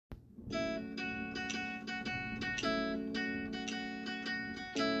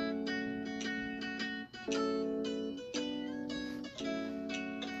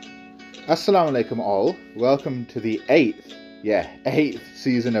Assalamu alaikum all. Welcome to the eighth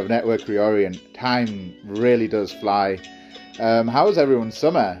season of Network Reorient. Time really does fly. How was everyone's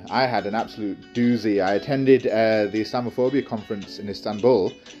summer? I had an absolute doozy. I attended the Islamophobia conference in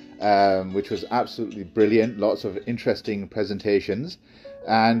Istanbul, which was absolutely brilliant. Lots of interesting presentations.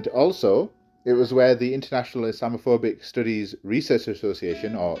 And also, it was where the International Islamophobic Studies Research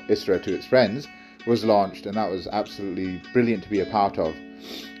Association, or ISRA to its friends, was launched, and that was absolutely brilliant to be a part of.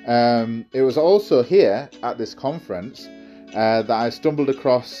 It was also here at this conference that I stumbled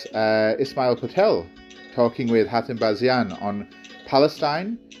across Ismail Patel talking with Hatem Bazian on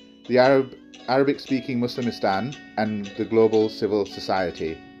Palestine, the Arabic-speaking Muslimistan, and the global civil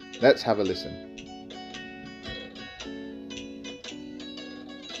society. Let's have a listen.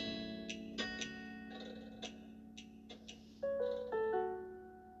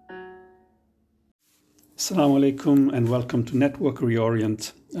 Assalamu alaikum and welcome to Network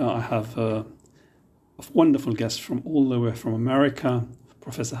Reorient. I have a wonderful guest from all the way from America,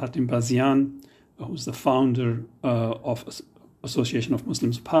 Professor Hatem Bazian, who's the founder of Association of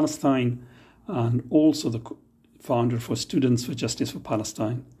Muslims of Palestine and also the founder for Students for Justice for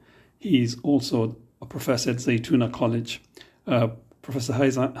Palestine. He's also a professor at Zaytuna College. Professor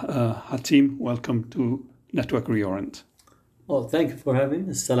Hatem, welcome to Network Reorient. Well, thank you for having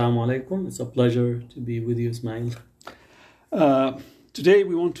me. Assalamu alaikum. It's a pleasure to be with you, Ismail. Today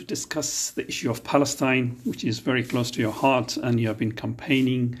we want to discuss the issue of Palestine, which is very close to your heart, and you have been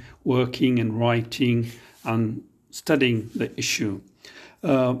campaigning, working and writing and studying the issue.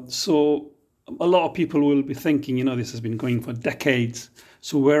 So a lot of people will be thinking, this has been going for decades.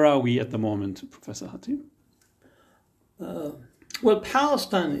 So where are we at the moment, Professor Hatem? Well,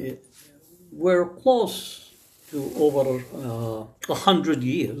 Palestine, we're close to over 100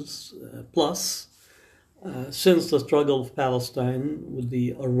 years plus since the struggle of Palestine with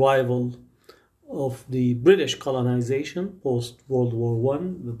the arrival of the British colonization post-World War I,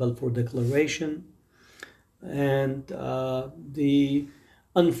 the Balfour Declaration, and the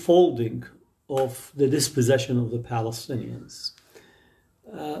unfolding of the dispossession of the Palestinians.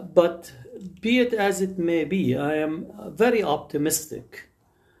 But be it as it may be, I am very optimistic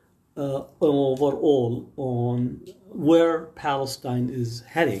overall on where Palestine is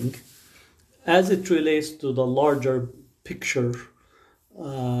heading as it relates to the larger picture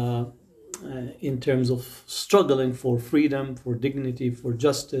in terms of struggling for freedom, for dignity, for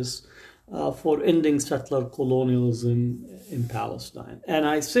justice, for ending settler colonialism in Palestine. And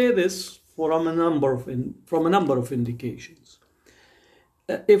I say this from a number of indications.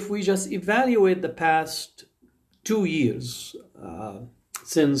 If we just evaluate the past 2 years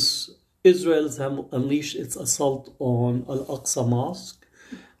since Israel has unleashed its assault on Al-Aqsa Mosque,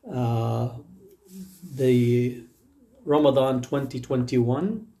 the Ramadan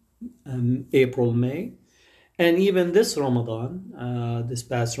 2021, April, May, and even this Ramadan, this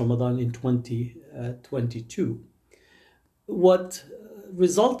past Ramadan in 2022. What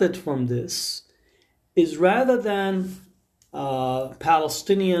resulted from this is rather than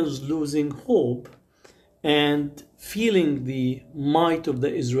Palestinians losing hope and feeling the might of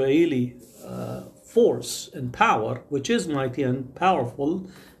the Israeli force and power, which is mighty and powerful,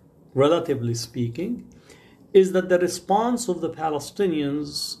 relatively speaking, is that the response of the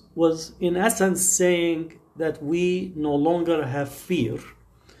Palestinians was in essence saying that we no longer have fear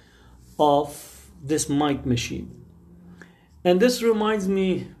of this might machine. And this reminds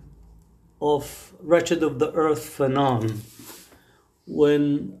me of Wretched of the Earth Fanon,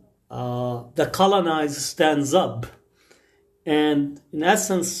 when the colonized stands up and in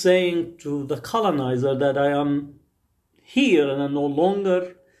essence saying to the colonizer that I am here and I'm no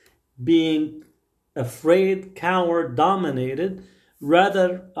longer being afraid, coward, dominated.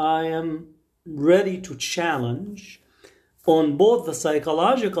 Rather, I am ready to challenge on both the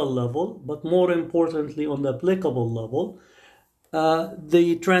psychological level, but more importantly on the applicable level.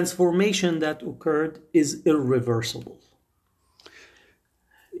 The transformation that occurred is irreversible.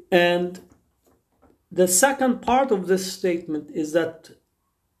 And the second part of this statement is that,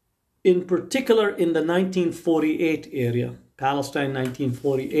 in particular in the 1948 area, Palestine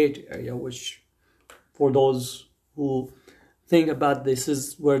 1948 area, which for those who think about this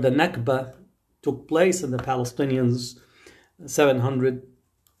is where the Nakba took place and the Palestinians,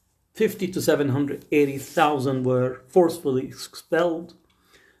 750 to 780,000 were forcefully expelled,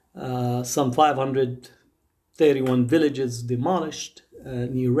 some 531 villages demolished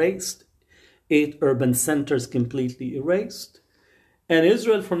and erased, 8 urban centers completely erased. And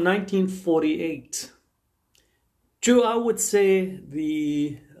Israel from 1948 to, I would say,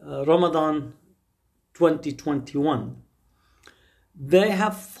 the Ramadan 2021, they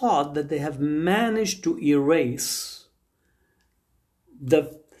have thought that they have managed to erase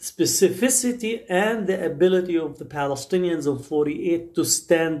the specificity and the ability of the Palestinians of 48 to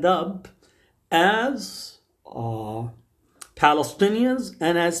stand up as Palestinians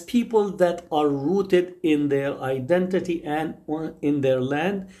and as people that are rooted in their identity and in their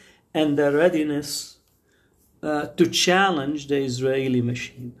land and their readiness to challenge the Israeli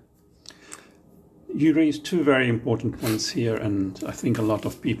machine. You raised two very important points here, and I think a lot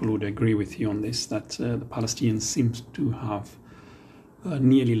of people would agree with you on this, that the Palestinians seem to have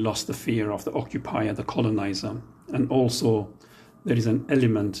nearly lost the fear of the occupier, the colonizer. And also there is an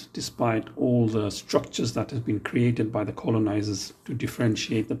element, despite all the structures that have been created by the colonizers to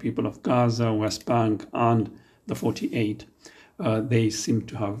differentiate the people of Gaza, West Bank, and the 48, they seem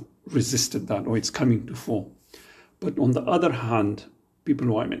to have resisted that, or it's coming to fall. But on the other hand, people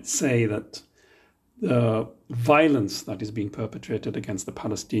who I might say that the violence that is being perpetrated against the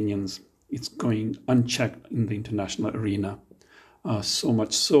Palestinians, it's going unchecked in the international arena. So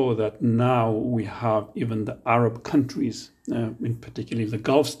much so that now we have even the Arab countries, in particular the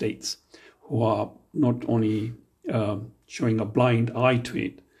Gulf states, who are not only showing a blind eye to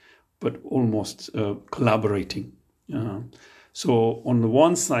it, but almost collaborating. So on the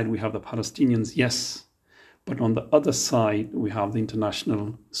one side, we have the Palestinians, yes, but on the other side, we have the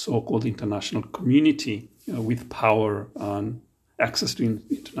international, so-called international community with power and access to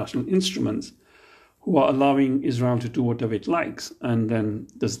international instruments, who are allowing Israel to do whatever it likes. And then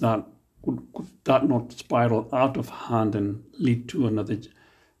could that not spiral out of hand and lead to another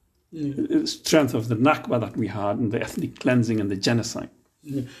strength of the Nakba that we had, and the ethnic cleansing and the genocide?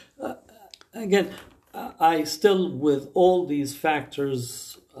 Again, I still, with all these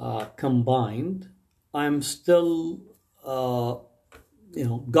factors combined, I'm still,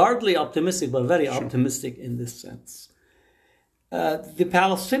 guardedly optimistic, but very optimistic in this sense. The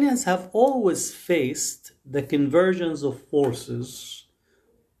Palestinians have always faced the convergence of forces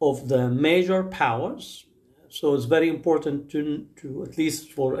of the major powers. So it's very important to at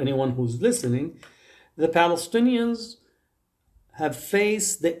least for anyone who's listening, the Palestinians have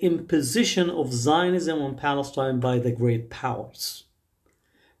faced the imposition of Zionism on Palestine by the great powers.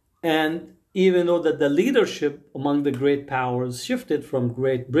 And even though that the leadership among the great powers shifted from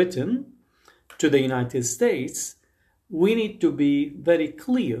Great Britain to the United States, we need to be very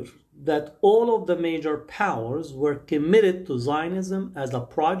clear that all of the major powers were committed to Zionism as a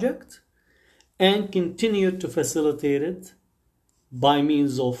project and continued to facilitate it by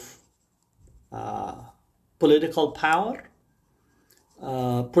means of political power,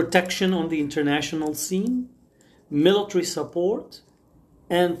 protection on the international scene, military support,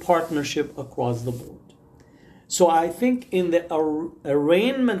 and partnership across the board. So I think in the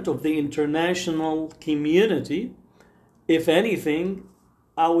arraignment of the international community, if anything,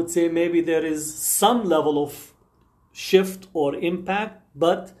 I would say maybe there is some level of shift or impact,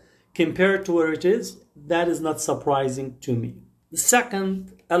 but compared to where it is, that is not surprising to me. The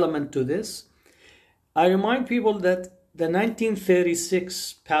second element to this, I remind people that the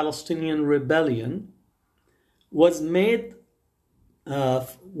 1936 Palestinian rebellion was made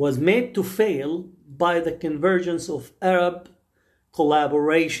to fail by the convergence of Arab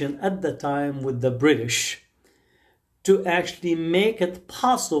collaboration at the time with the British to actually make it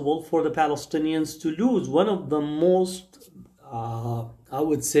possible for the Palestinians to lose one of the most, I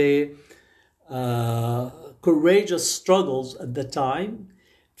would say, courageous struggles at the time,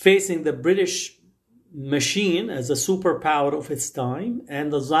 facing the British machine as a superpower of its time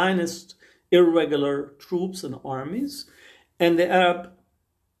and the Zionist irregular troops and armies. And the Arab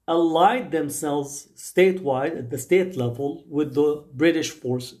allied themselves statewide at the state level with the British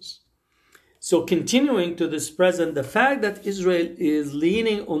forces. So continuing to this present, the fact that Israel is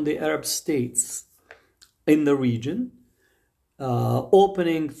leaning on the Arab states in the region,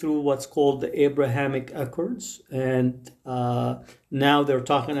 opening through what's called the Abrahamic Accords, and now they're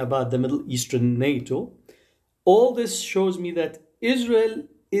talking about the Middle Eastern NATO, all this shows me that Israel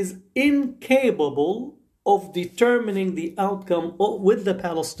is incapable of determining the outcome with the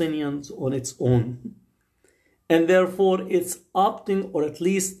Palestinians on its own. And therefore, it's opting, or at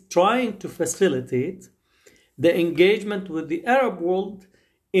least trying to facilitate, the engagement with the Arab world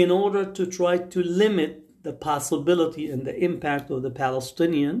in order to try to limit the possibility and the impact of the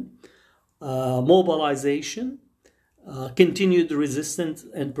Palestinian mobilization, continued resistance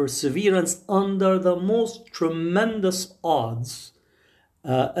and perseverance under the most tremendous odds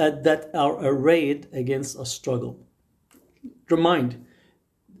that are arrayed against a struggle. Remind,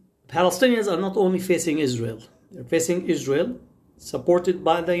 Palestinians are not only facing Israel, they're facing Israel, supported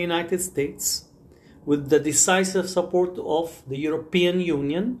by the United States, with the decisive support of the European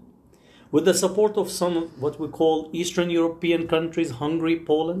Union, with the support of some of what we call Eastern European countries, Hungary,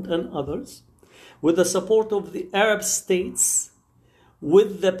 Poland, and others, with the support of the Arab states,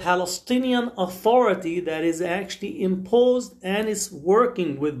 with the Palestinian Authority that is actually imposed and is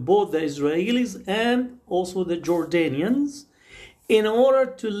working with both the Israelis and also the Jordanians in order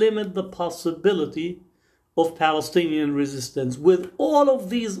to limit the possibility of Palestinian resistance. With all of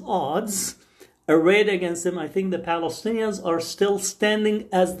these odds arrayed against them, I think the Palestinians are still standing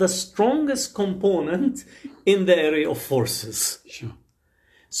as the strongest component in the area of forces. Sure.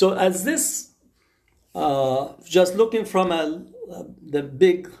 So as this, just looking from the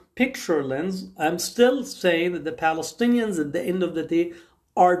big picture lens, I'm still saying that the Palestinians at the end of the day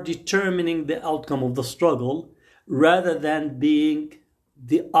are determining the outcome of the struggle rather than being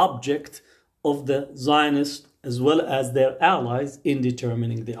the object of the Zionists as well as their allies in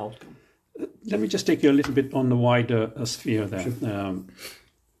determining the outcome. Let me just take you a little bit on the wider sphere there. Sure.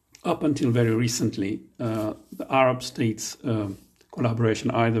 Up until very recently, the Arab states' collaboration,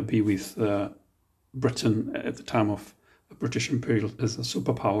 either be with Britain at the time of British imperial as a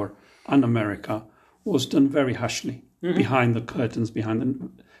superpower and America, was done very hushly, behind the curtains,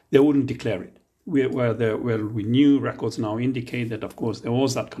 they wouldn't declare it. We knew records now indicate that, of course, there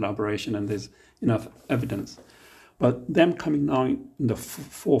was that collaboration and there's enough evidence. But them coming now in the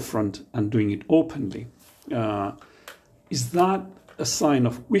forefront and doing it openly, is that a sign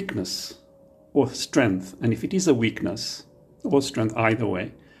of weakness or strength? And if it is a weakness or strength, either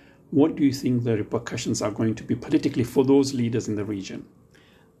way, what do you think the repercussions are going to be politically for those leaders in the region?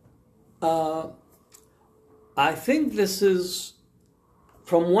 I think this is,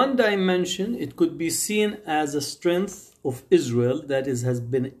 from one dimension, it could be seen as a strength of Israel that has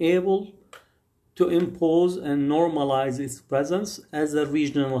been able to impose and normalize its presence as a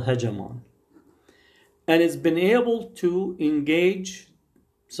regional hegemon. And it's been able to engage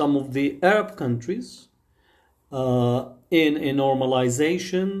some of the Arab countries in a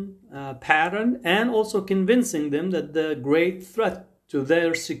normalization pattern, and also convincing them that the great threat to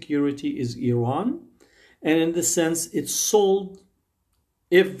their security is Iran. And in this sense, it sold,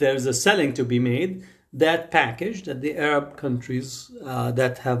 if there's a selling to be made, that package that the Arab countries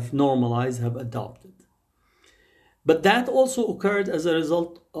that have normalized have adopted. But that also occurred as a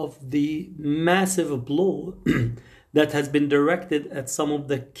result of the massive blow that has been directed at some of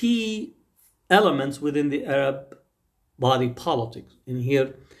the key elements within the Arab body politics. And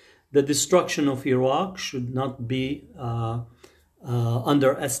here, the destruction of Iraq should not be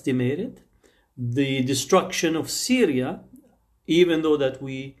underestimated. The destruction of Syria, even though that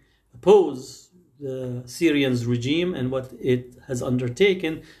we oppose the Syrian's regime and what it has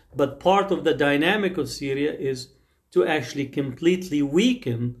undertaken, but part of the dynamic of Syria is to actually completely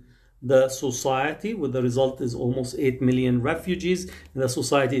weaken the society, with the result is almost 8 million refugees, and the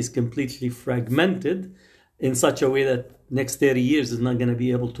society is completely fragmented in such a way that next 30 years is not going to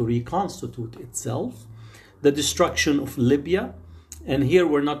be able to reconstitute itself. The destruction of Libya, and here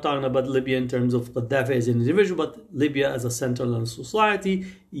we're not talking about Libya in terms of Gaddafi as an individual, but Libya as a central society,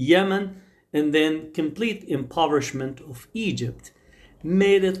 Yemen, and then complete impoverishment of Egypt,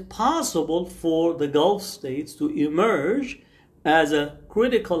 made it possible for the Gulf states to emerge as a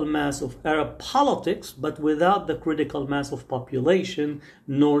critical mass of Arab politics, but without the critical mass of population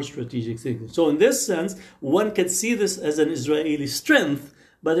nor strategic significance. So in this sense, one could see this as an Israeli strength,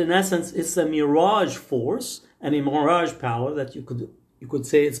 but in essence, it's a mirage force and a mirage power that you could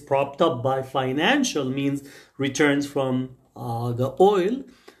say it's propped up by financial means, returns from the oil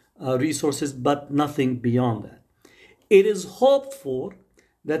resources, but nothing beyond that. It is hoped for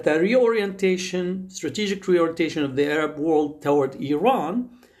that the strategic reorientation of the Arab world toward Iran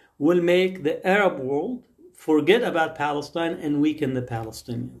will make the Arab world forget about Palestine and weaken the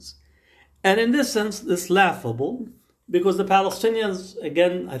Palestinians. And in this sense, it's laughable, because the Palestinians,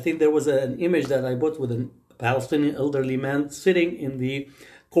 again, I think there was an image that I put with a Palestinian elderly man sitting in the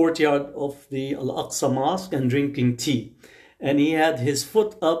courtyard of the Al-Aqsa Mosque and drinking tea. And he had his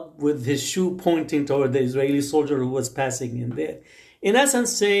foot up with his shoe pointing toward the Israeli soldier who was passing in there. In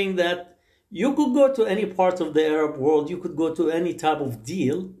essence, saying that you could go to any part of the Arab world, you could go to any type of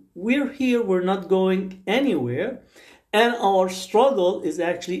deal. We're here, we're not going anywhere. And our struggle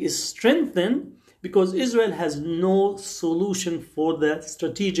is strengthened because Israel has no solution for the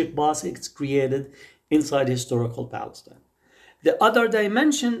strategic boss it's created inside historical Palestine. The other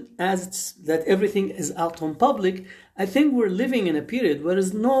dimension, as that everything is out on public, I think we're living in a period where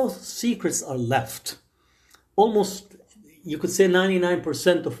no secrets are left. Almost, you could say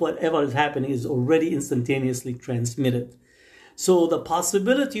 99% of whatever is happening is already instantaneously transmitted. So the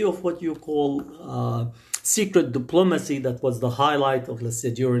possibility of what you call secret diplomacy, that was the highlight of, let's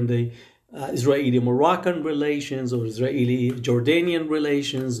say, during the Israeli-Moroccan relations or Israeli-Jordanian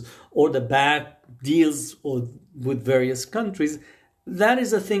relations, or the back deals with various countries, that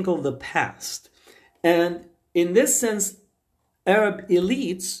is a thing of the past. And in this sense, Arab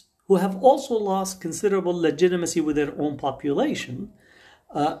elites, who have also lost considerable legitimacy with their own population,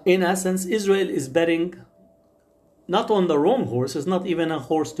 in essence, Israel is betting not on the wrong horse. It's not even a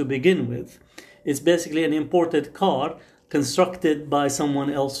horse to begin with. It's basically an imported car constructed by someone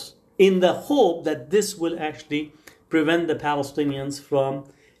else, in the hope that this will actually prevent the Palestinians from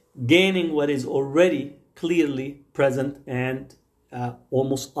gaining what is already clearly present and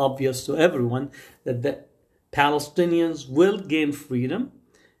almost obvious to everyone, that the Palestinians will gain freedom,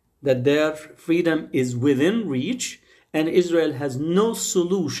 that their freedom is within reach, and Israel has no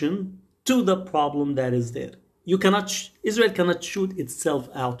solution to the problem that is there. Israel cannot shoot itself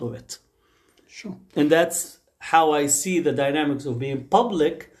out of it. Sure. And that's how I see the dynamics of being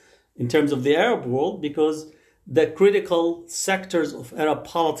public in terms of the Arab world, because the critical sectors of Arab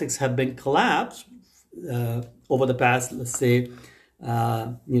politics have been collapsed over the past, let's say,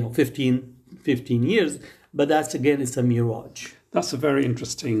 15 years. But that's, again, it's a mirage. That's a very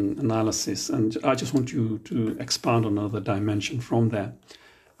interesting analysis, and I just want you to expand on another dimension from there.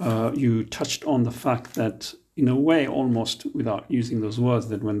 You touched on the fact that, in a way, almost without using those words,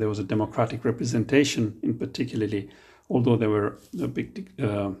 that when there was a democratic representation, in particularly, although there were a big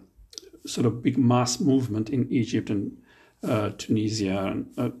big mass movement in Egypt and Tunisia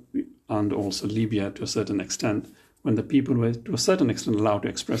and also Libya to a certain extent, when the people were to a certain extent allowed to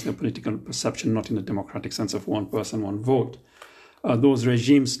express their political perception, not in a democratic sense of one person, one vote, those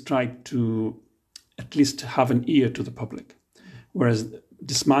regimes tried to at least have an ear to the public. Whereas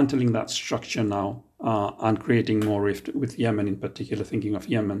dismantling that structure now and creating more rift with Yemen in particular, thinking of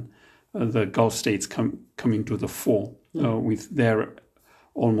Yemen, the Gulf states come into the fore with their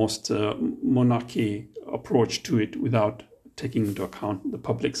almost monarchy approach to it without taking into account the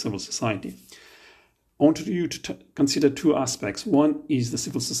public civil society. I wanted you to consider two aspects. One is the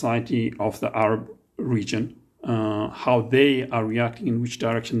civil society of the Arab region, how they are reacting, in which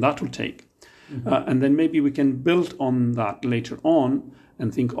direction that will take. And then maybe we can build on that later on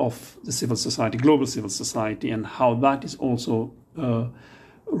and think of the civil society, global civil society, and how that is also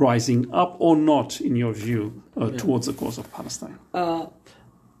rising up or not, in your view, towards the cause of Palestine.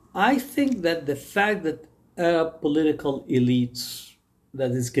 I think that the fact that Arab political elites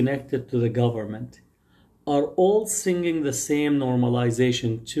that is connected to the government are all singing the same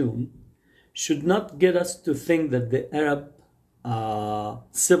normalization tune should not get us to think that the Arab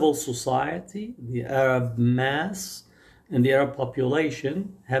civil society, the Arab mass, and the Arab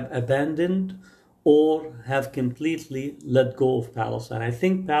population have abandoned or have completely let go of Palestine. I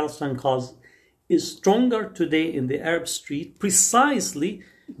think Palestine cause is stronger today in the Arab street precisely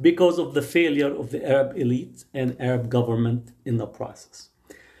because of the failure of the Arab elite and Arab government in the process.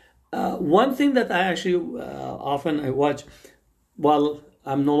 One thing that I actually often I watch while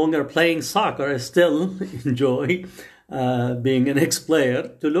I'm no longer playing soccer, I still enjoy being an ex-player,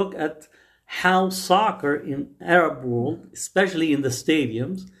 to look at how soccer in Arab world, especially in the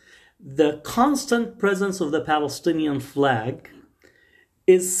stadiums, the constant presence of the Palestinian flag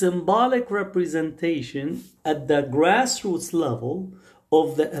is symbolic representation at the grassroots level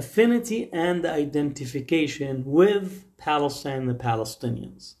of the affinity and the identification with Palestine and the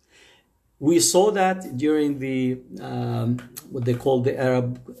Palestinians. We saw that during the what they call the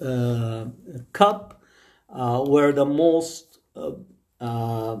Arab Cup, where the most,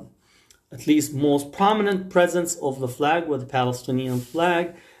 at least most prominent presence of the flag was the Palestinian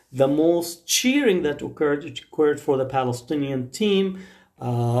flag. The most cheering that occurred for the Palestinian team.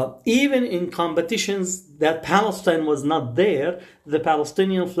 Even in competitions that Palestine was not there, the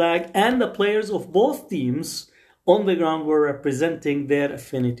Palestinian flag and the players of both teams on the ground were representing their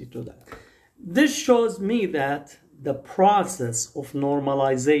affinity to that. This shows me that the process of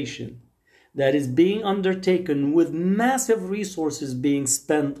normalization that is being undertaken with massive resources being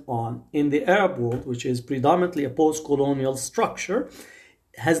spent on in the Arab world, which is predominantly a post-colonial structure,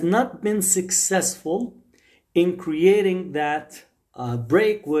 has not been successful in creating that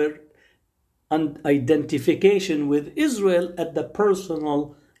break where identification with Israel at the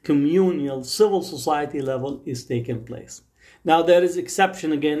personal, communal, civil society level is taking place. Now, there is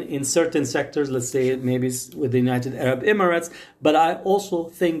exception again in certain sectors, let's say maybe with the United Arab Emirates, but I also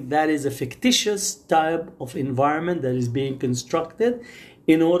think that is a fictitious type of environment that is being constructed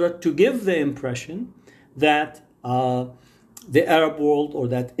in order to give the impression that the Arab world or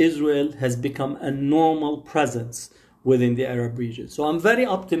that Israel has become a normal presence within the Arab region. So I'm very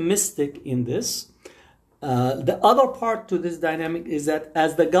optimistic in this. The other part to this dynamic is that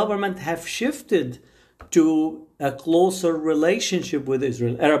as the government have shifted to a closer relationship with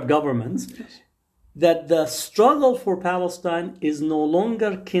Israel, Arab governments, that the struggle for Palestine is no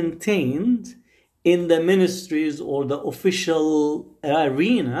longer contained in the ministries or the official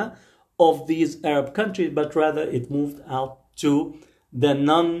arena of these Arab countries, but rather it moved out to the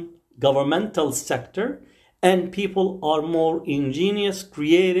non-governmental sector, and people are more ingenious,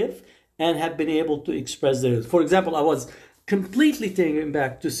 creative, and have been able to express theirs. For example, I was completely taken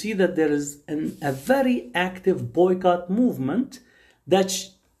back to see that there is a very active boycott movement that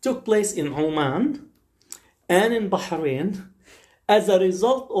took place in Oman and in Bahrain as a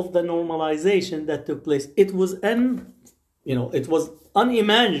result of the normalization that took place. It was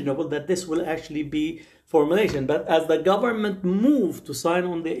unimaginable that this will actually be formulation. But as the government moved to sign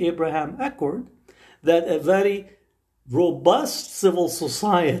on the Abraham Accord, that a very robust civil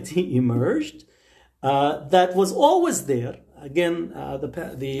society emerged that was always there. Again,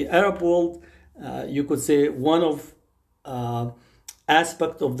 the Arab world, you could say, one of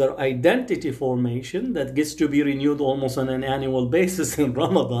aspect of their identity formation that gets to be renewed almost on an annual basis in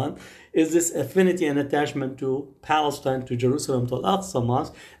Ramadan is this affinity and attachment to Palestine, to Jerusalem, to Al-Aqsa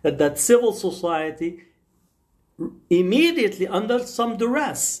Mosque, that civil society immediately, under some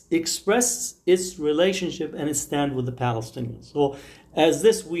duress, express its relationship and its stand with the Palestinians. So as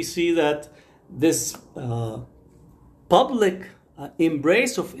this, we see that this public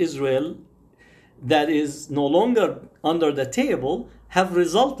embrace of Israel that is no longer under the table have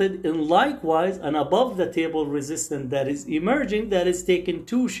resulted in likewise an above the table resistance that is emerging, that is taking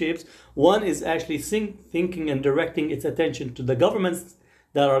two shapes. One is actually thinking and directing its attention to the governments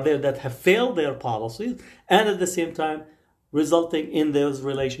that are there that have failed their policies, and at the same time resulting in those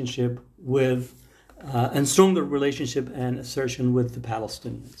relationship with and stronger relationship and assertion with the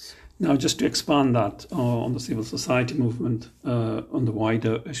Palestinians. Now, just to expand that on the civil society movement, on the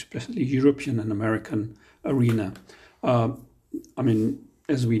wider, especially European and American arena. I mean,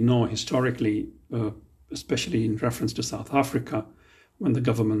 as we know historically, especially in reference to South Africa, when the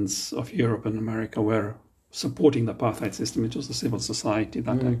governments of Europe and America were supporting the apartheid system, it was the civil society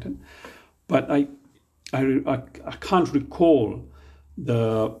that acted. But I can't recall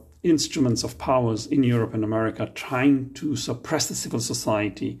the instruments of powers in Europe and America trying to suppress the civil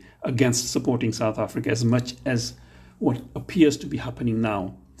society against supporting South Africa as much as what appears to be happening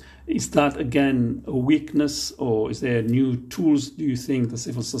now. Is that, again, a weakness, or is there new tools, do you think, the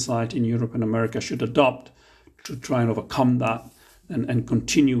civil society in Europe and America should adopt to try and overcome that and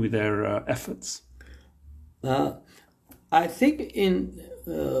continue with their efforts? I think in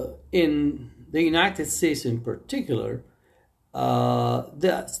the United States in particular,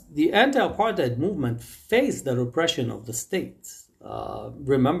 the anti-apartheid movement faced the repression of the state.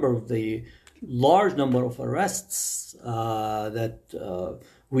 Remember the large number of arrests that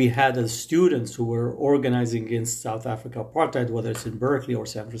we had as students who were organizing against South Africa apartheid, whether it's in Berkeley or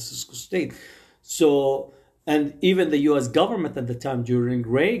San Francisco State. So, and even the U.S. government at the time during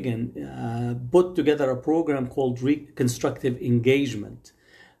Reagan put together a program called Reconstructive Engagement.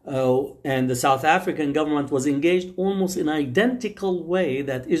 And the South African government was engaged almost in an identical way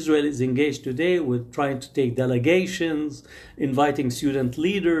that Israel is engaged today, with trying to take delegations, inviting student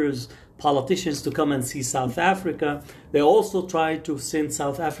leaders, politicians to come and see South Africa. They also tried to send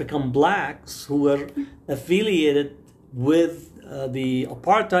South African blacks who were affiliated with the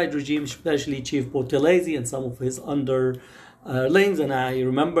apartheid regime, especially Chief Buthelezi and some of his underlings. And I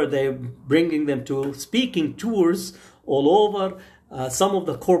remember they bringing them to speaking tours all over. Some of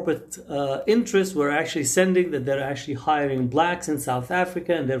the corporate interests were actually sending that they're actually hiring blacks in South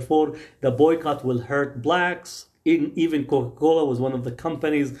Africa, and therefore the boycott will hurt blacks. Even Coca-Cola was one of the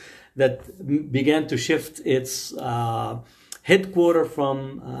companies that began to shift its headquarters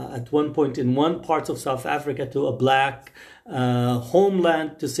from, at one point in one part of South Africa, to a black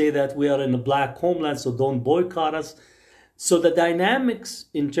homeland, to say that we are in a black homeland, so don't boycott us. So the dynamics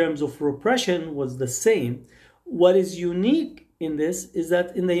in terms of repression was the same. What is unique in this is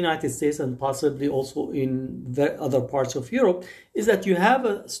that in the United States, and possibly also in the other parts of Europe, is that you have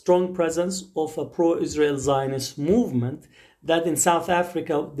a strong presence of a pro-Israel Zionist movement that in South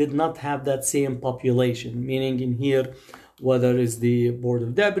Africa did not have that same population, meaning in here, whether it's the Board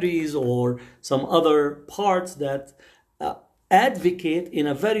of Deputies or some other parts that advocate in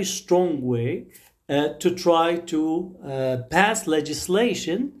a very strong way to try to pass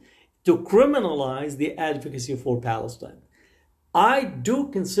legislation to criminalize the advocacy for Palestine. I do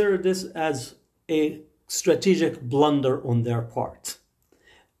consider this as a strategic blunder on their part.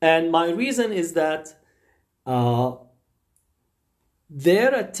 And my reason is that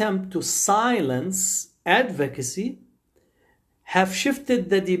their attempt to silence advocacy have shifted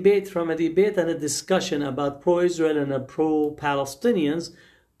the debate from a debate and a discussion about pro-Israel and pro-Palestinians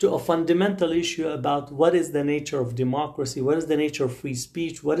to a fundamental issue about what is the nature of democracy, what is the nature of free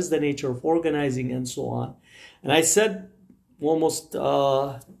speech, what is the nature of organizing, and so on. And I said almost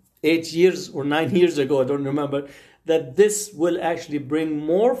 8 years or 9 years ago, I don't remember, that this will actually bring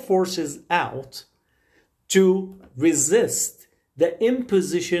more forces out to resist the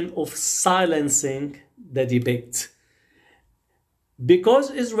imposition of silencing the debate. Because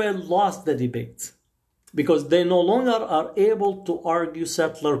Israel lost the debate, because they no longer are able to argue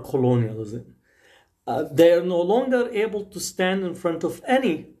settler colonialism, they are no longer able to stand in front of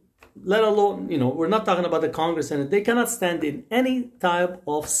any, let alone, we're not talking about the Congress, and they cannot stand in any type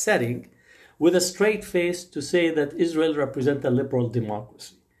of setting with a straight face to say that Israel represents a liberal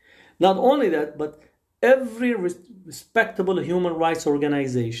democracy. Not only that, but every respectable human rights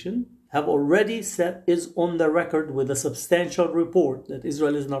organization have already said, is on the record with a substantial report that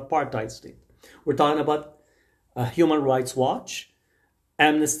Israel is an apartheid state. We're talking about Human Rights Watch,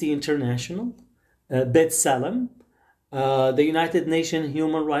 Amnesty International, B'Tselem, the United Nations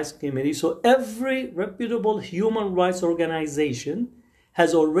Human Rights Committee. So every reputable human rights organization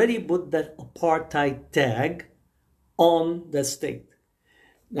has already put that apartheid tag on the state.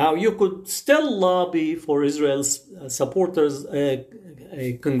 Now, you could still lobby for Israel's supporters,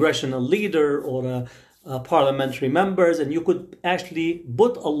 a congressional leader or a parliamentary members, and you could actually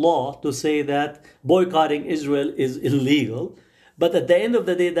put a law to say that boycotting Israel is illegal. But at the end of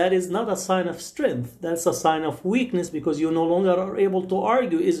the day, that is not a sign of strength. That's a sign of weakness, because you no longer are able to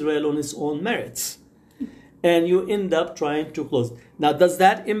argue Israel on its own merits. And you end up trying to close. Now, does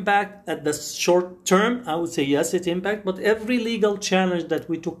that impact at the short term? I would say yes, it impacts. But every legal challenge that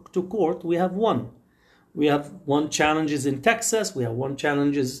we took to court, we have won. We have won challenges in Texas. We have won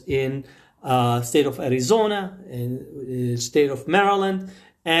challenges in state of Arizona, in state of Maryland.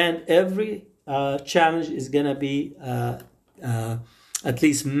 And every challenge is going to be at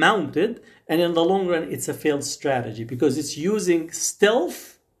least mounted. And in the long run, it's a failed strategy, because it's using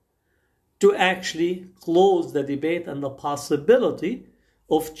stealth to actually close the debate and the possibility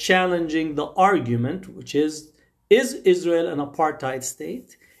of challenging the argument, which is Israel an apartheid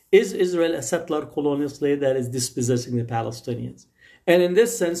state? Is Israel a settler colonial state that is dispossessing the Palestinians? And in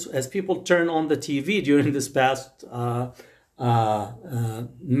this sense, as people turn on the TV during this past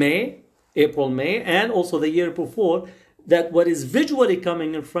April, May, and also the year before, that what is visually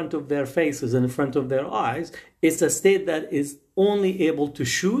coming in front of their faces and in front of their eyes is a state that is only able to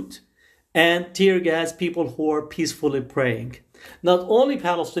shoot and tear gas people who are peacefully praying. Not only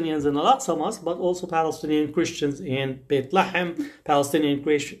Palestinians in Al-Aqsa Mosque, but also Palestinian Christians in Beit Lahem, Palestinian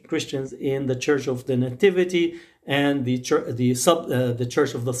Christians in the Church of the Nativity, and the Church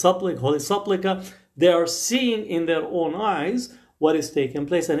of the Holy Supplica. They are seeing in their own eyes what is taking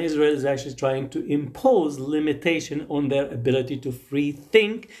place, and Israel is actually trying to impose limitation on their ability to free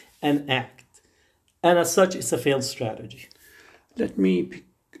think and act. And as such, it's a failed strategy. Let me pick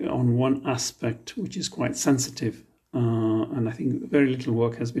on one aspect which is quite sensitive, and I think very little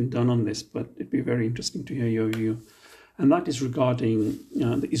work has been done on this, but it'd be very interesting to hear your view. And that is regarding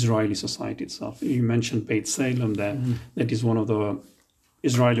the Israeli society itself. You mentioned B'Tselem there. Mm-hmm. That is one of the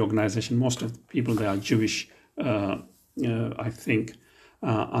Israeli organizations. Most of the people there are Jewish, I think,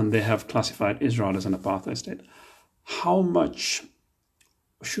 and they have classified Israel as an apartheid state. How much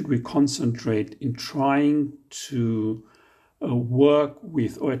should we concentrate in trying to work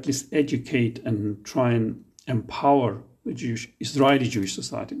with, or at least educate and try and empower the Israeli Jewish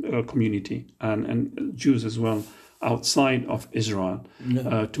society, community, and Jews as well, outside of Israel,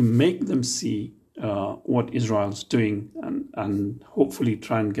 to make them see what Israel's doing, and hopefully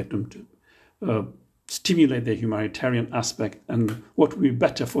try and get them to stimulate their humanitarian aspect, and what would be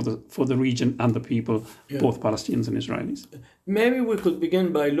better for the region and the people, both Palestinians and Israelis. Maybe we could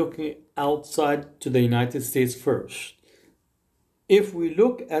begin by looking outside to the United States first. If we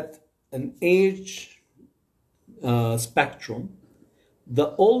look at an age spectrum,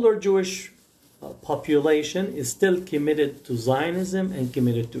 the older Jewish population is still committed to Zionism and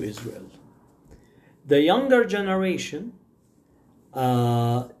committed to Israel. The younger generation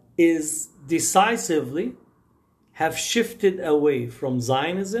is decisively have shifted away from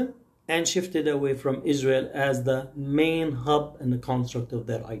Zionism and shifted away from Israel as the main hub and the construct of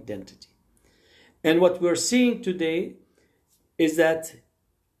their identity. And what we're seeing today is that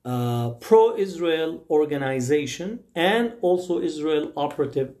pro-Israel organization and also Israel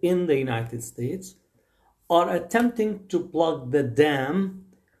operative in the United States are attempting to plug the dam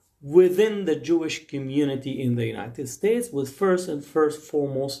within the Jewish community in the United States, with first and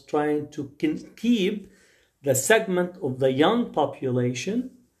foremost trying to keep the segment of the young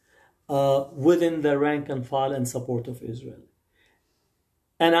population within the rank and file and support of Israel.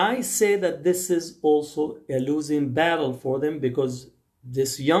 And I say that this is also a losing battle for them, because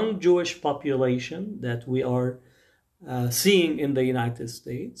this young Jewish population that we are seeing in the United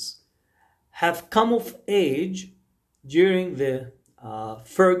States have come of age during the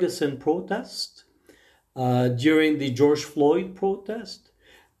Ferguson protest, during the George Floyd protest,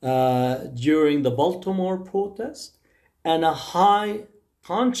 during the Baltimore protest, and a high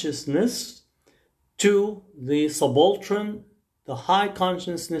consciousness to the subaltern, the high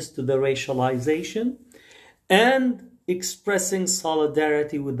consciousness to the racialization, and expressing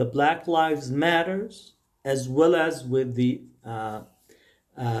solidarity with the Black Lives Matters, as well as with the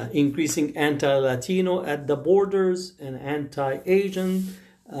increasing anti-Latino at the borders and anti-Asian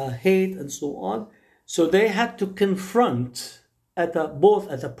hate and so on. So they had to confront both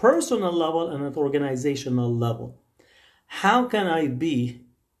at a personal level and at organizational level. How can I be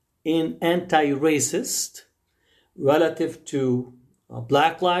in anti-racist relative to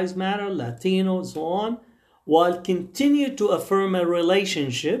Black Lives Matter, Latino, and so on, while continue to affirm a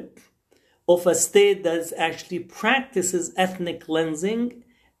relationship of a state that actually practices ethnic cleansing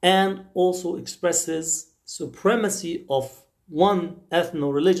and also expresses supremacy of one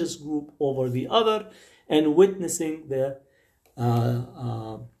ethno-religious group over the other, and witnessing the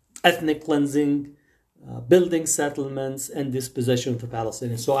ethnic cleansing, building settlements, and dispossession of the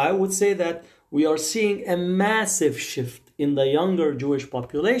Palestinians. So I would say that we are seeing a massive shift in the younger Jewish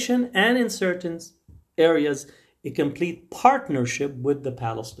population, and in certain areas, a complete partnership with the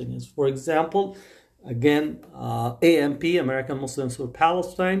Palestinians. For example, again, AMP, American Muslims for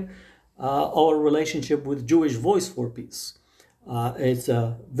Palestine, our relationship with Jewish Voice for Peace. It's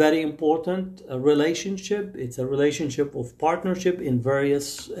a very important relationship. It's a relationship of partnership in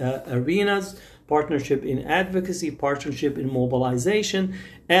various arenas, partnership in advocacy, partnership in mobilization,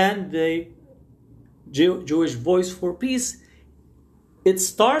 and the Jewish Voice for Peace. It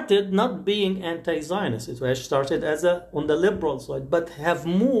started not being anti-Zionist. It started as on the liberal side, but have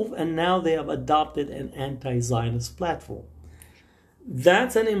moved, and now they have adopted an anti-Zionist platform.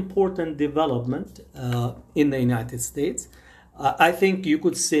 That's an important development in the United States. I think you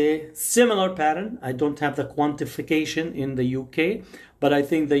could say similar pattern. I don't have the quantification in the UK, but I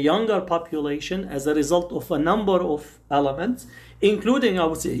think the younger population, as a result of a number of elements, including, I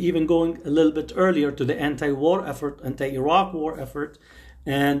would say, even going a little bit earlier to the anti-war effort, anti-Iraq war effort,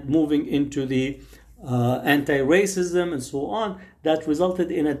 and moving into the anti-racism and so on, that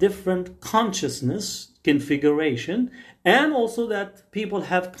resulted in a different consciousness configuration, and also that people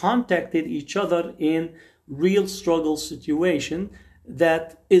have contacted each other in real struggle situation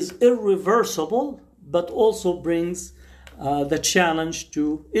that is irreversible, but also brings the challenge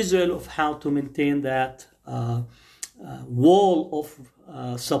to Israel of how to maintain that wall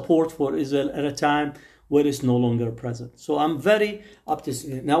of support for Israel at a time where it's no longer present. So I'm very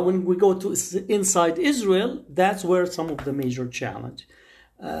optimistic. Now, when we go to inside Israel, that's where some of the major challenge.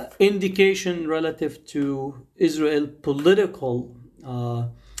 Indication relative to Israel political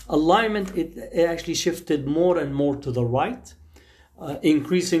alignment, it actually shifted more and more to the right.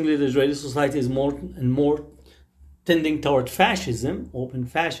 Increasingly, the Israeli society is more and more tending toward fascism, open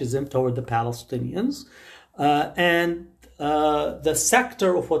fascism, toward the Palestinians. And the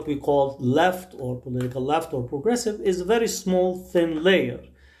sector of what we call left or political left or progressive is a very small, thin layer.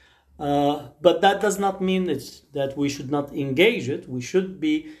 But that does not mean that we should not engage it. We should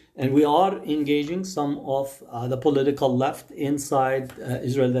be, and we are engaging some of the political left inside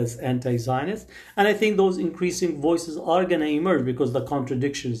Israel that's anti-Zionist. And I think those increasing voices are going to emerge because the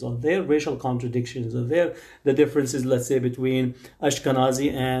contradictions are there, racial contradictions are there, the differences, let's say, between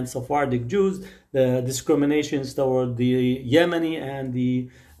Ashkenazi and Sephardic Jews, the discriminations toward the Yemeni and the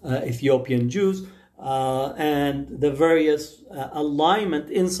Ethiopian Jews, and the various alignment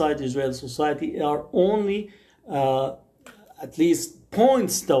inside Israeli society are only at least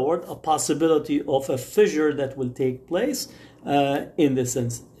points toward a possibility of a fissure that will take place in this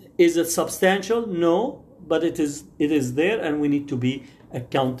sense. Is it substantial? No, but it is there, and we need to be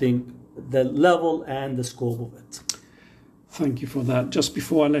accounting the level and the scope of it. Thank you for that. Just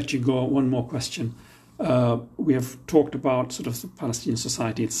before I let you go, one more question. We have talked about sort of the Palestinian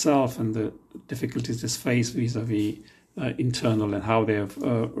society itself and the difficulties it's faced vis-a-vis internal, and how they have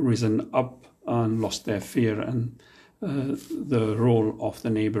risen up and lost their fear, and the role of the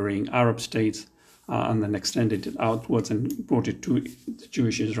neighboring Arab states, and then extended it outwards and brought it to the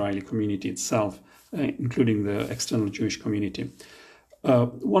Jewish Israeli community itself, including the external Jewish community.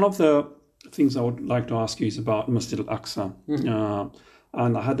 One of the things I would like to ask you is about Masjid al-Aqsa.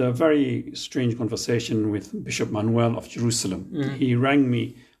 And I had a very strange conversation with Bishop Manuel of Jerusalem. He rang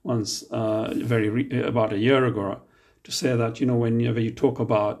me once, about a year ago, to say that, whenever you talk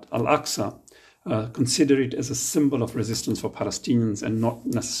about Al-Aqsa, consider it as a symbol of resistance for Palestinians and not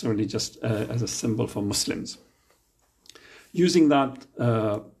necessarily just as a symbol for Muslims. Using that,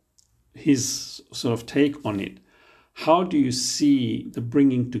 his sort of take on it, how do you see the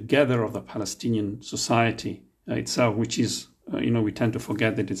bringing together of the Palestinian society itself, which is, we tend to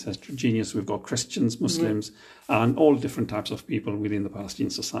forget that it's heterogeneous. We've got Christians, Muslims, and all different types of people within the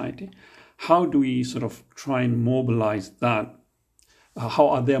Palestinian society. How do we sort of try and mobilize that? How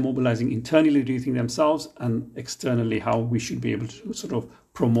are they mobilizing internally, do you think, themselves, and externally, how we should be able to sort of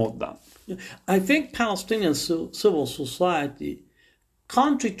promote that? I think Palestinian civil society,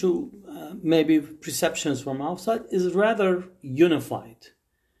 contrary to maybe perceptions from outside, is rather unified.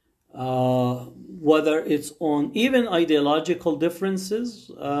 Whether it's on even ideological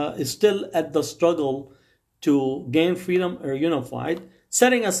differences, is still at the struggle to gain freedom or unified,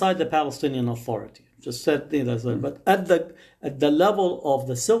 setting aside the Palestinian Authority. Just said that, but at the level of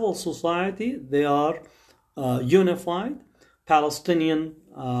the civil society, they are unified. Palestinian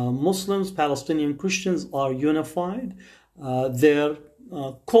Muslims, Palestinian Christians are unified. Their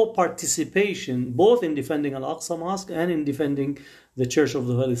co-participation, both in defending Al-Aqsa Mosque and in defending the Church of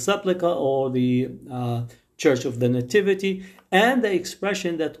the Holy Sepulchre or the Church of the Nativity, and the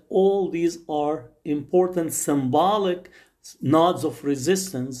expression that all these are important symbolic nods of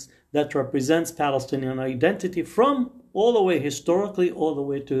resistance that represents Palestinian identity from all the way historically, all the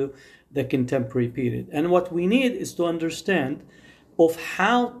way to the contemporary period. And what we need is to understand of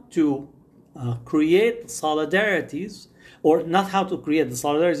how to create solidarities, or not how to create the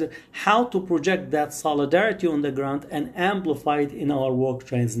solidarities, how to project that solidarity on the ground and amplify it in our work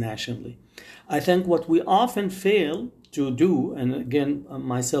transnationally. I think what we often fail to do, and again,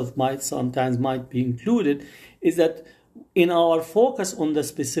 myself sometimes might be included, is that in our focus on the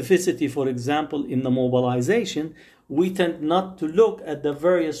specificity, for example, in the mobilization, we tend not to look at the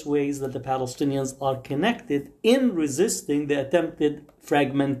various ways that the Palestinians are connected in resisting the attempted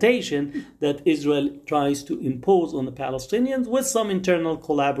fragmentation that Israel tries to impose on the Palestinians with some internal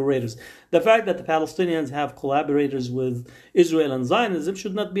collaborators. The fact that the Palestinians have collaborators with Israel and Zionism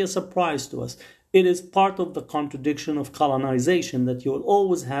should not be a surprise to us. It is part of the contradiction of colonization that you will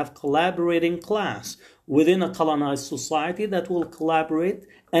always have collaborating class within a colonized society that will collaborate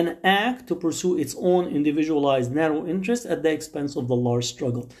and act to pursue its own individualized narrow interests at the expense of the large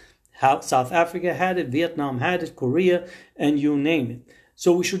struggle. South Africa had it, Vietnam had it, Korea, and you name it.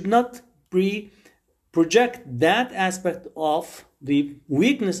 So we should not project that aspect of the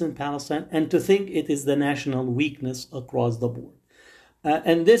weakness in Palestine and to think it is the national weakness across the board.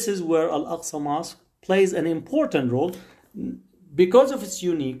 And this is where Al-Aqsa Mosque plays an important role because of its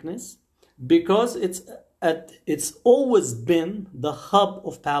uniqueness, because it's always been the hub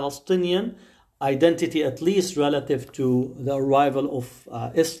of Palestinian identity, at least relative to the arrival of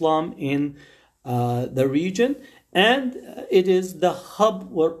Islam in the region. And it is the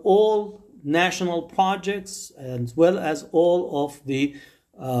hub where all national projects, as well as all of the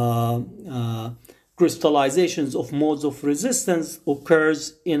crystallizations of modes of resistance,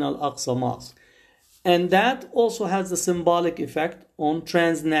 occurs in Al-Aqsa Mosque. And that also has a symbolic effect on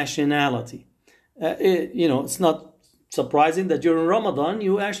transnationality. It's not surprising that during Ramadan,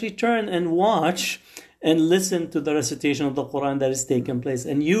 you actually turn and watch and listen to the recitation of the Quran that is taking place.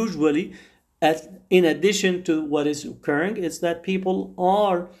 And usually, in addition to what is occurring, it's that people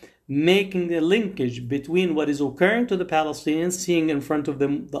are making the linkage between what is occurring to the Palestinians, seeing in front of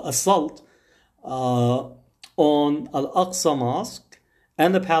them the assault on Al-Aqsa Mosque,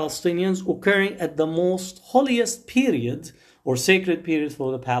 and the Palestinians occurring at the most holiest period or sacred period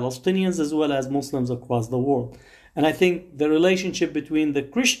for the Palestinians as well as Muslims across the world. And I think the relationship between the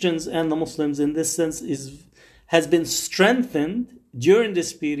Christians and the Muslims in this sense has been strengthened during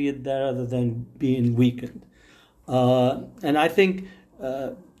this period rather than being weakened. And I think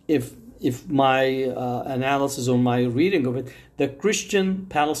if my analysis or my reading of it, the Christian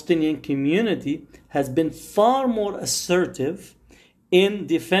Palestinian community has been far more assertive in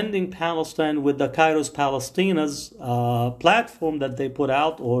defending Palestine with the Kairos Palestina's platform that they put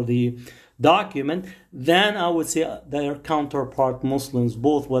out, or the document, than I would say their counterpart Muslims,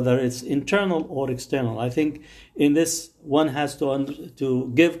 both whether it's internal or external. I think in this one has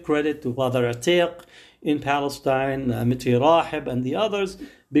to give credit to Father Atiq in Palestine, Mitri Rahib and the others,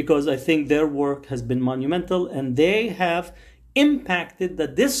 because I think their work has been monumental and they have impacted the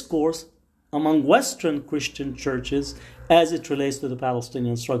discourse among Western Christian churches as it relates to the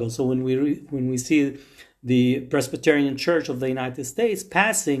Palestinian struggle. So when we see the Presbyterian Church of the United States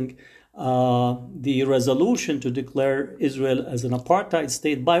passing the resolution to declare Israel as an apartheid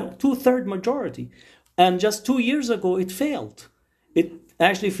state by 2/3 majority, and just 2 years ago it failed. It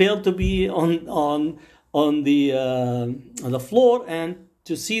actually failed to be on the floor, and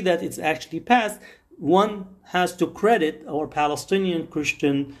to see that it's actually passed, one has to credit our Palestinian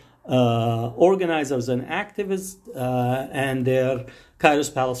Christian organizers and activists and their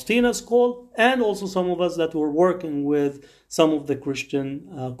Kairos Palestina School, and also some of us that were working with some of the Christian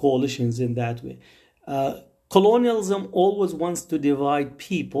coalitions in that way. Colonialism always wants to divide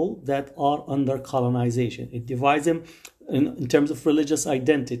people that are under colonization. It divides them in terms of religious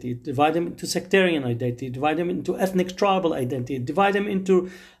identity, divide them into sectarian identity, divide them into ethnic tribal identity, divide them into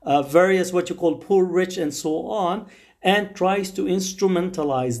various what you call poor, rich, and so on, and tries to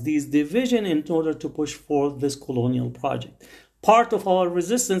instrumentalize these divisions in order to push forth this colonial project. Part of our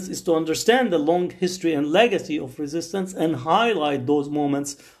resistance is to understand the long history and legacy of resistance and highlight those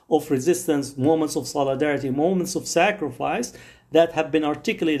moments of resistance, moments of solidarity, moments of sacrifice that have been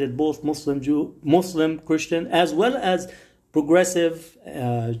articulated both Muslim, Christian, as well as progressive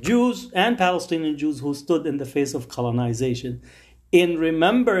Jews and Palestinian Jews who stood in the face of colonization. In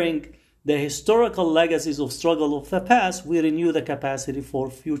remembering the historical legacies of struggle of the past, we renew the capacity for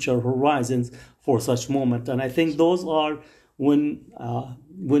future horizons for such moment. And I think those are,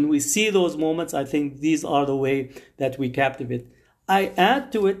 when we see those moments, I think these are the way that we captivate. I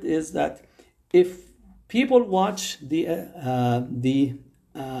add to it is that if people watch the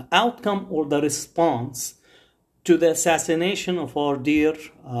outcome or the response to the assassination of our dear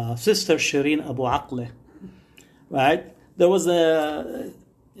sister Shireen Abu Akleh, right? There was an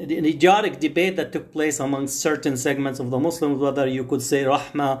idiotic debate that took place among certain segments of the Muslims, whether you could say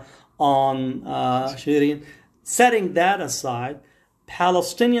rahma on Shireen. Setting that aside,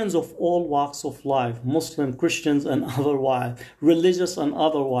 Palestinians of all walks of life, Muslim, Christians, and otherwise, religious and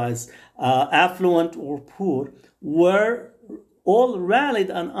otherwise, affluent or poor, were all rallied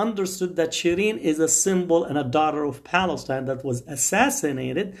and understood that Shireen is a symbol and a daughter of Palestine that was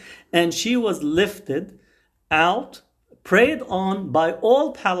assassinated, and she was lifted out, prayed on by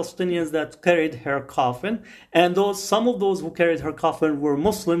all Palestinians that carried her coffin, and some of those who carried her coffin were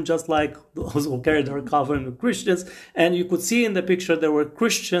Muslim, just like those who carried her coffin were Christians. And you could see in the picture there were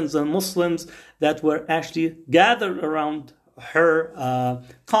Christians and Muslims that were actually gathered around her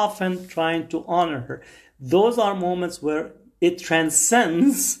coffin, trying to honor her. Those are moments where it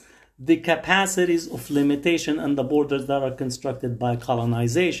transcends the capacities of limitation and the borders that are constructed by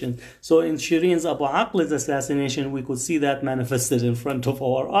colonization. So in Shireen's Abu Akleh's assassination, we could see that manifested in front of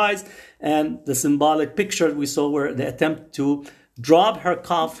our eyes. And the symbolic picture we saw were the attempt to drop her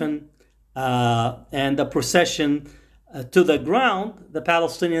coffin and the procession to the ground. The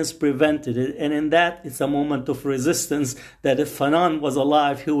Palestinians prevented it. And in that, it's a moment of resistance that if Fanon was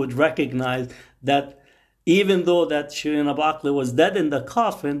alive, he would recognize that even though that Shireen Abu Akleh was dead in the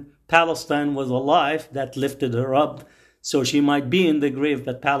coffin, Palestine was alive, that lifted her up. So she might be in the grave,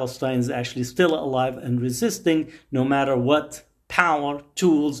 but Palestine is actually still alive and resisting no matter what power,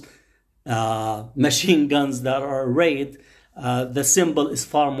 tools, machine guns that are arrayed. The symbol is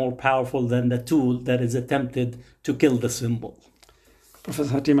far more powerful than the tool that is attempted to kill the symbol.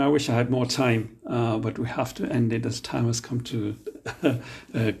 Professor Hatim, I wish I had more time, but we have to end it as time has come to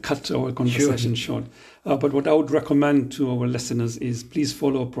cut our conversation short. But what I would recommend to our listeners is please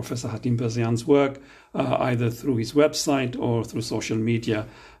follow Professor Hatim Bazian's work, either through his website or through social media,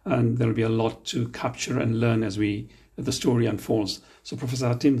 and there'll be a lot to capture and learn as the story unfolds. So Professor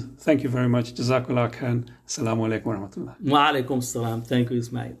Hatim, thank you very much. Jazakallah khair. Assalamu alaikum wa rahmatullah. Wa alaikum assalam. Thank you,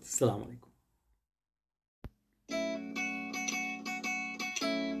 Ismail. Assalamu alaikum.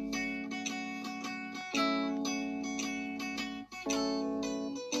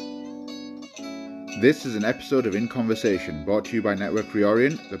 This is an episode of In Conversation, brought to you by Network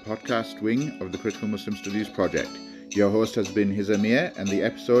Reorient, the podcast wing of the Critical Muslim Studies project. Your host has been Hiza Mir, and the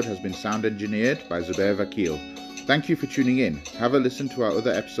episode has been sound engineered by Zubair Vakil. Thank you for tuning in. Have a listen to our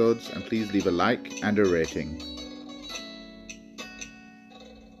other episodes, and please leave a like and a rating.